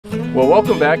Well,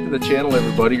 welcome back to the channel,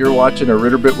 everybody. You're watching A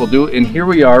Ritter Bit Will Do, and here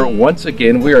we are once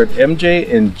again. We are at MJ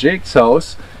and Jake's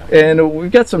house, and we've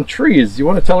got some trees. You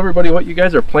want to tell everybody what you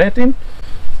guys are planting?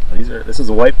 This is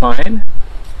a white pine,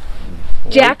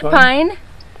 jack pine,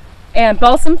 and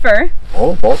balsam fir.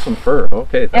 Oh, balsam fir.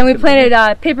 Okay. And we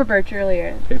planted paper birch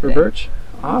earlier. Paper birch?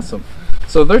 Awesome.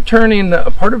 So they're turning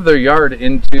a part of their yard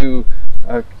into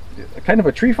a kind of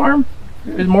a tree farm,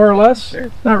 more or less?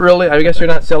 Sure. Not really. I guess you're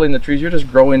not selling the trees. You're just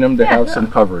growing them to have some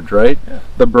coverage, right? Yeah.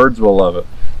 The birds will love it.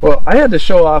 Well, I had to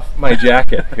show off my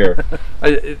jacket here.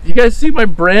 You guys see my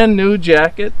brand new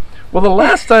jacket? Well, the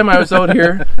last time I was out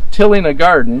here tilling a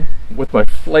garden with my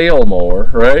Flail mower,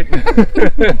 right?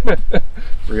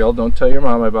 Real, don't tell your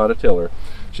mom I bought a tiller.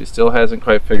 She still hasn't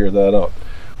quite figured that out.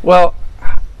 Well,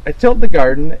 I tilled the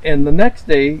garden, and the next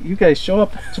day you guys show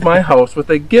up to my house with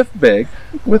a gift bag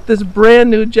with this brand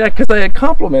new jacket, because I had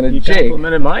complimented Jake. You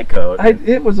complimented my coat.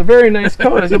 It was a very nice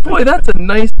coat. I said, boy, that's a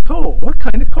nice coat. What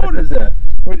kind of coat is that?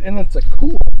 And it's a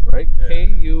cool, right? Yeah.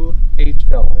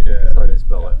 K-U-H-L. I think that's how to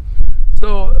spell it.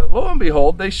 So lo and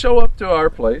behold, they show up to our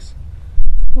place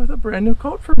with a brand new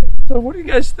coat for me. So what do you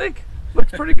guys think?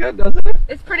 Looks pretty good, doesn't it?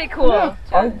 It's pretty cool.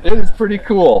 Yeah, it is pretty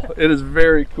cool. It is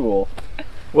very cool.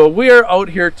 Well, we are out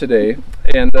here today,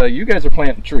 and you guys are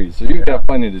planting trees, so you've got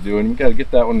plenty to do, and we've got to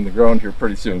get that one in the ground here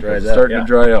pretty soon because it's starting to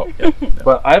dry out.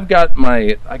 But I got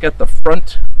the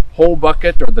front hole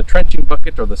bucket, or the trenching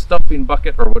bucket, or the stumping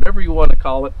bucket, or whatever you want to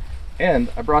call it, and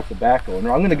I brought the backhoe, and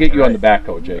I'm going to get you on the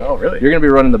backhoe, Jake. Oh, really? You're going to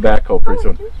be running the backhoe pretty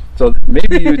soon. So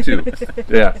maybe you too.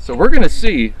 Yeah, so we're going to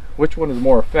see which one is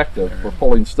more effective for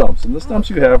pulling stumps, and the stumps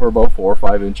you have are about 4 or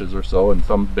 5 inches or so, and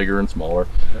some bigger and smaller.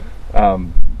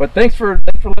 But thanks for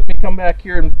letting me come back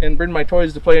here and bring my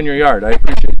toys to play in your yard. I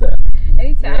appreciate that.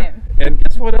 Anytime. Yeah. And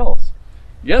guess what else?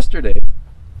 Yesterday,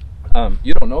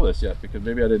 you don't know this yet because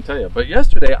maybe I didn't tell you, but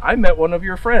yesterday I met one of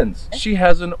your friends. She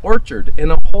has an orchard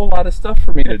and a whole lot of stuff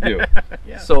for me to do.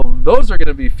 Yeah. So those are going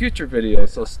to be future videos,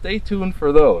 so stay tuned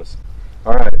for those.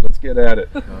 All right, let's get at it.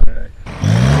 All right.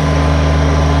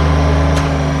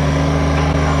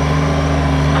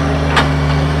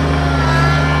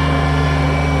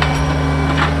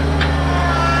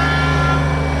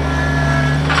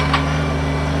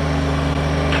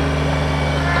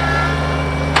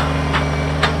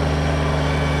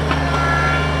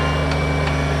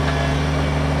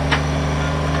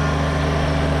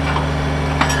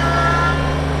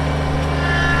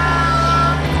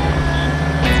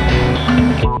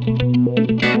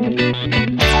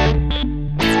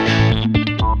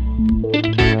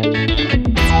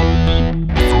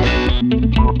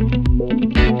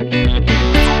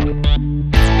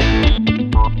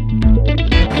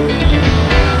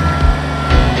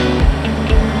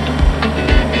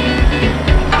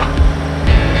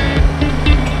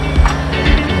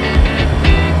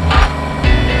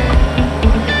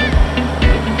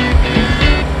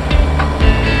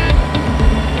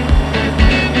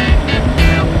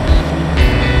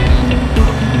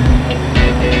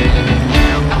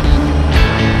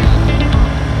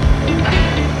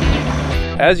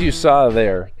 As you saw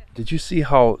there, did you see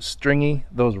how stringy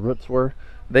those roots were?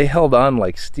 They held on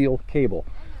like steel cable.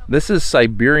 This is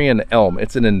Siberian elm.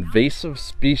 It's an invasive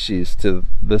species to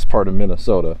this part of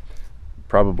Minnesota.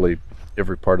 Probably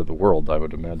every part of the world, I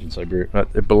would imagine. Siberia.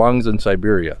 It belongs in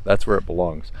Siberia. That's where it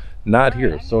belongs. Not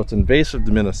here. So it's invasive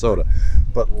to Minnesota.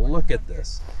 But look at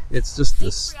this. It's just the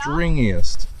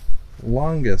stringiest,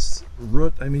 longest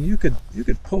root. I mean, you could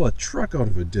pull a truck out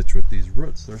of a ditch with these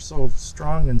roots. They're so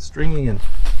strong and stringy, and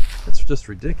it's just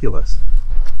ridiculous.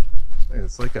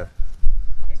 It's like a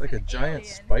giant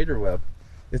spider web.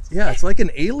 It's like an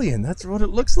alien. That's what it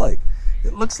looks like.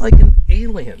 It looks like an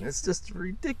alien. It's just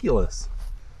ridiculous.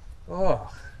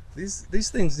 Oh, these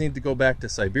things need to go back to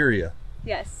Siberia.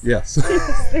 Yes. Yes.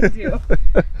 They do.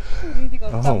 We need to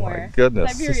go somewhere. Oh my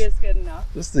goodness. Siberia's good enough.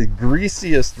 Just the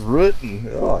greasiest root, and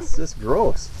it's just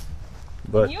gross.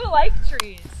 But You like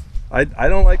trees. I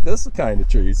don't like this kind of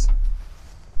trees.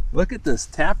 Look at this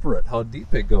taproot, how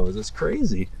deep it goes. It's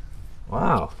crazy.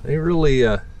 Wow, they really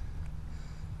are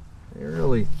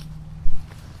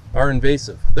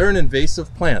invasive. They're an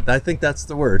invasive plant. I think that's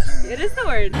the word. It is the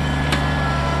word.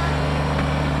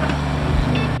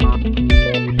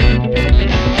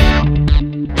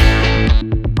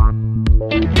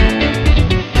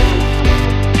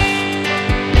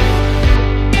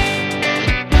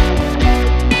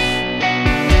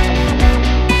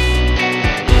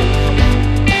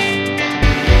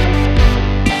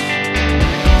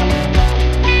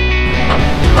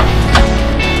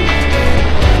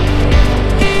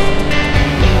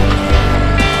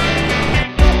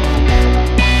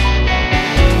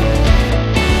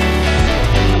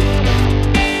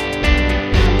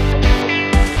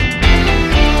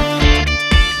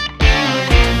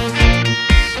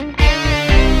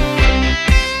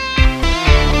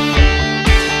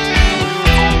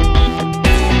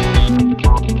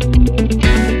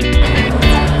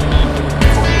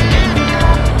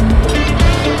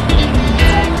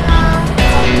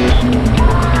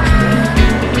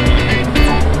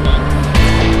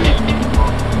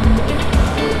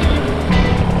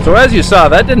 So as you saw,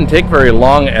 that didn't take very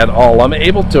long at all. I'm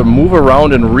able to move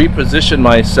around and reposition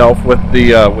myself with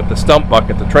the stump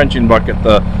bucket, the trenching bucket,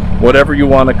 the whatever you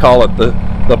want to call it,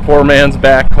 the poor man's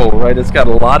backhoe, right? It's got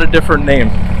a lot of different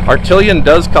names. Artillian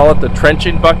does call it the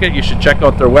trenching bucket. You should check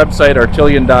out their website,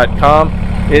 artillian.com.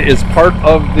 It is part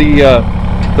of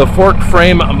the fork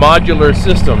frame modular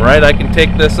system, right? I can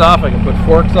take this off, I can put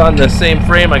forks on this same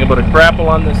frame, I can put a grapple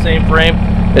on this same frame.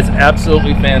 It's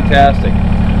absolutely fantastic.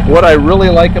 What I really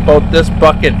like about this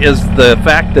bucket is the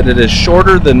fact that it is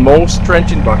shorter than most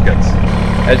trenching buckets.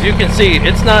 As you can see,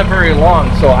 it's not very long,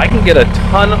 so I can get a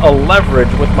ton of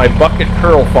leverage with my bucket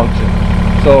curl function.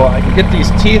 So I can get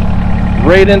these teeth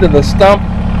right into the stump,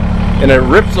 and it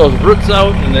rips those roots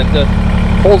out, and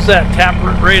it pulls that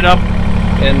taproot right up,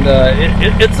 and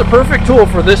it's the perfect tool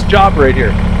for this job right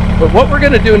here. But what we're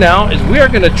going to do now is we are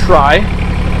going to try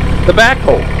the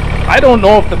backhoe. I don't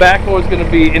know if the backhoe is going to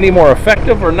be any more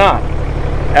effective or not.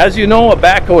 As you know, a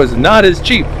backhoe is not as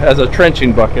cheap as a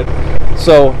trenching bucket,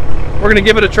 so we're going to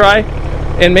give it a try,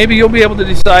 and maybe you'll be able to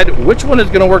decide which one is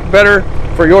going to work better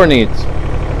for your needs.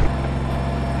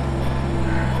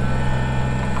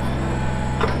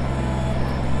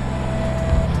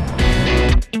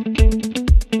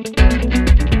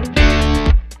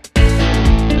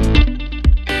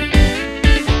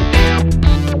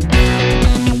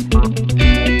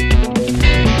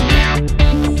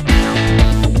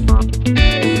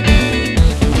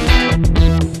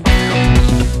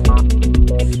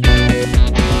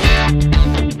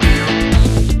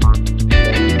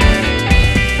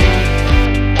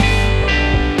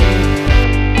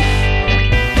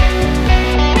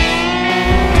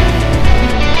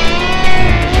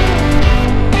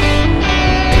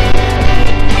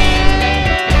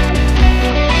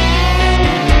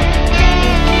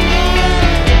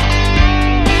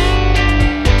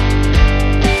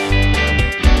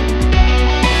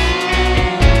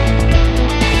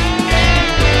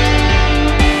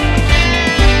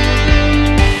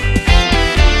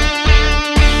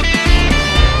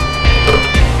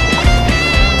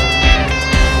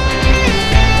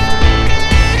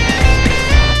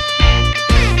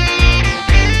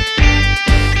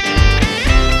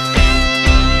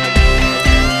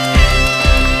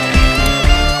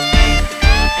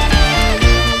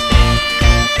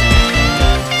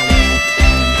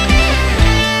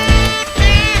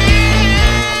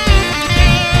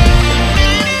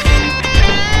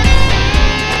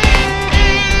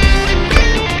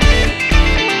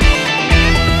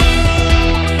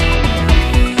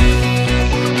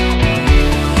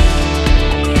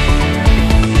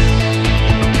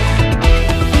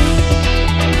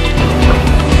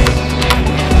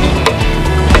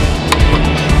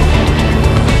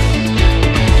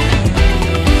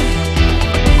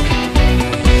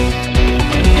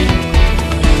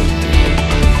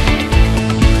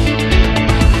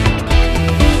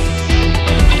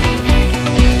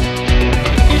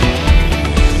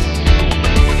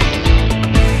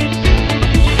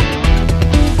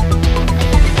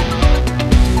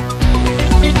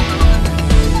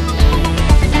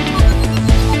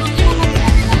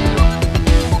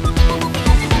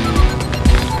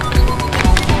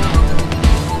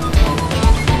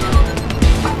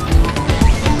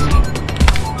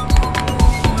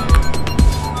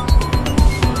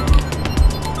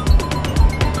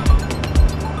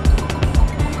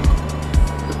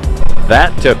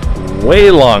 That took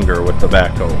way longer with the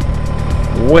backhoe.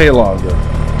 Way longer.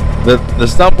 The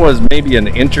stump was maybe an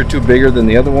inch or two bigger than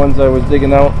the other ones I was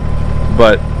digging out,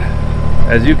 but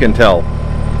as you can tell,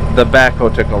 the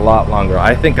backhoe took a lot longer.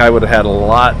 I think I would have had a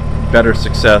lot better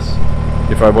success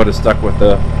if I would have stuck with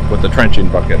the trenching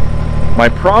bucket. My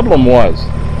problem was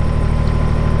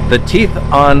the teeth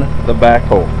on the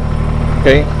backhoe.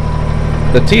 Okay,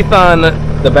 the teeth on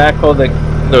the backhoe,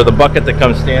 or the bucket that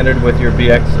comes standard with your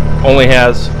BX, only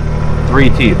has 3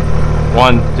 teeth.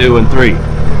 1, 2, and 3.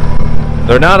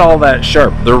 They're not all that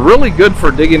sharp. They're really good for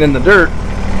digging in the dirt,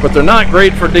 but they're not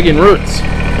great for digging roots.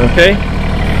 Okay?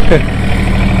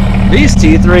 These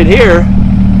teeth right here,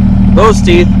 those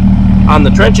teeth on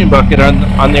the trenching bucket,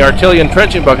 on the Artillian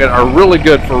Trenching Bucket, are really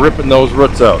good for ripping those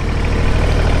roots out.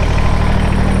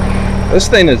 This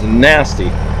thing is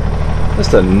nasty.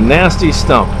 Just a nasty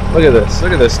stump. Look at this.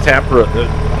 Look at this taproot,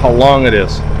 how long it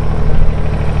is.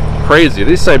 Crazy.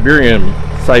 These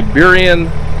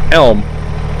Siberian elm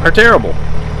are terrible.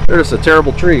 They're just a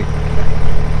terrible tree.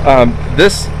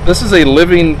 This is a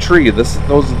living tree. Those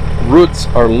roots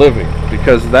are living,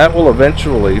 because that will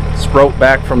eventually sprout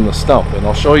back from the stump, and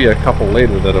I'll show you a couple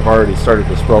later that have already started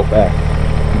to sprout back.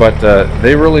 But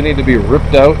they really need to be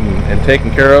ripped out and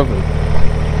taken care of. And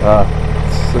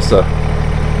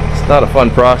it's not a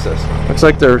fun process. Looks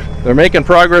like they're making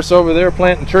progress over there,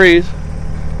 planting trees.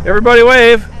 Everybody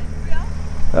wave.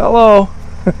 Hello.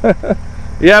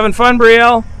 You having fun,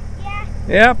 Brielle? Yeah.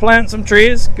 Yeah, planting some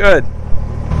trees? Good.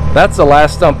 That's the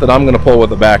last stump that I'm going to pull with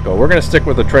the backhoe. We're going to stick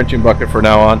with the trenching bucket for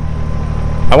now on.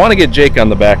 I want to get Jake on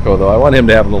the backhoe though. I want him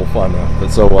to have a little fun with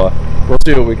it, so we'll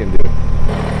see what we can do.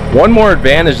 One more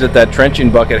advantage that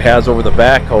trenching bucket has over the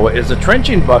backhoe is a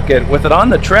trenching bucket, with it on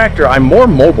the tractor, I'm more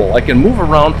mobile. I can move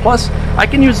around, plus I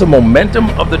can use the momentum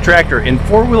of the tractor in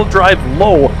four-wheel drive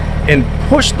low and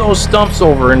push those stumps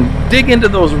over and dig into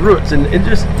those roots and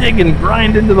just dig and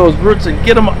grind into those roots and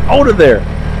get them out of there.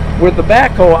 With the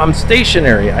backhoe, I'm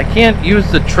stationary. I can't use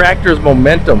the tractor's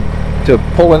momentum to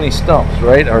pull any stumps,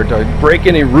 right, or to break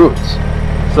any roots.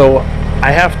 So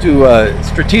I have to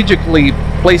strategically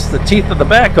place the teeth of the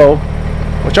backhoe,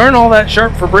 which aren't all that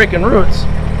sharp for breaking roots,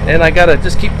 and I gotta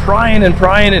just keep prying and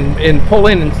prying and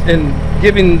pulling and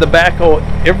giving the backhoe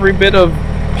every bit of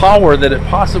power that it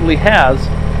possibly has,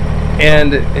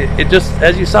 and it just,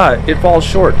 as you saw, it falls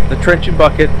short. The trenching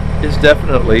bucket is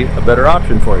definitely a better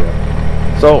option for you.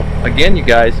 So again, you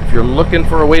guys, if you're looking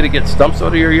for a way to get stumps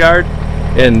out of your yard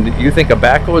and you think a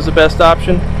backhoe is the best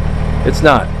option, it's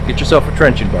not. Get yourself a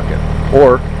trenching bucket,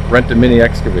 or rent a mini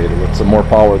excavator with some more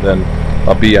power than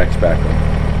a BX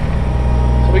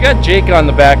backhoe. So we got Jake on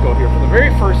the backhoe here for the very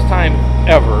first time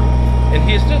ever, and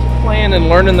he's just playing and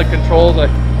learning the controls.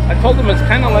 I told him it's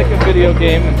kind of like a video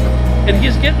game, and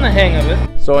he's getting the hang of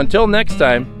it. So until next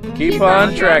time, keep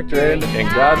on tractoring, and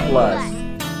God bless.